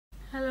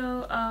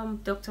Hello, I'm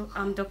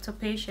Dr.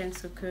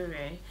 Patience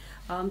Okorie.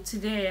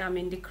 Today I'm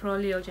in the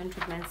Crawley Urgent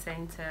Treatment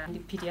Center in the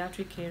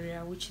pediatric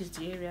area, which is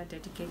the area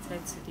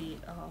dedicated to the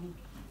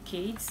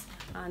kids,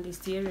 and it's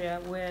the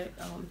area where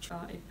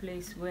a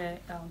place where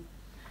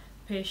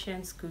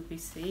patients could be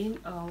seen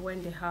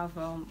when they have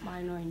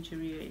minor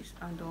injuries,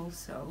 and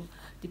also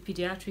the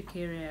pediatric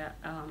area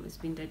has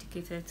been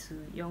dedicated to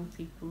young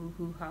people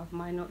who have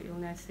minor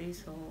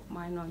illnesses or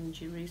minor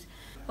injuries.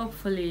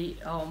 Hopefully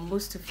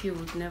most of you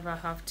would never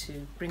have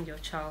to bring your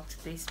child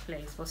to this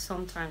place, but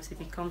sometimes it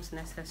becomes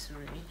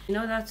necessary. In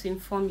order to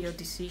inform your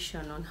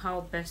decision on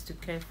how best to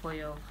care for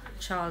your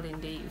child in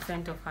the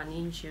event of an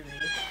injury,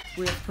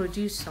 we have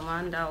produced some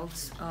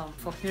handouts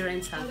for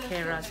parents and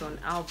carers on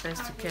how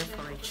best to care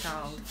for a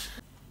child.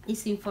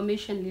 These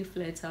information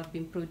leaflets have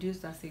been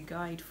produced as a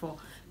guide for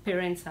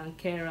parents and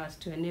carers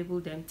to enable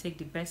them take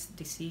the best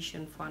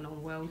decision for an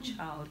unwell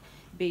child,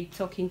 be it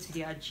talking to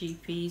their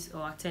GPs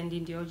or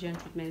attending the urgent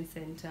treatment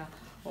center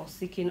or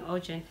seeking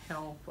urgent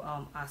help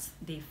as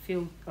they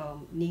feel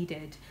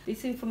needed.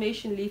 These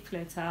information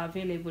leaflets are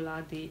available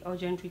at the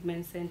urgent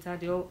treatment center.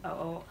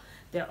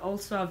 They're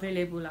also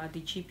available at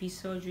the GP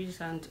surgeries,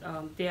 and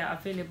they are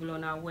available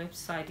on our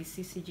website, the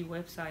CCG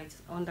website,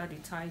 under the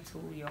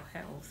title Your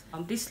Health.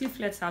 These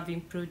leaflets have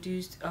been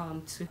produced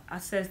to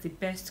assess the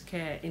best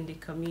care in the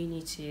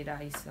community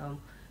that is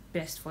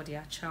best for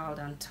their child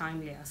and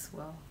timely as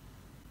well.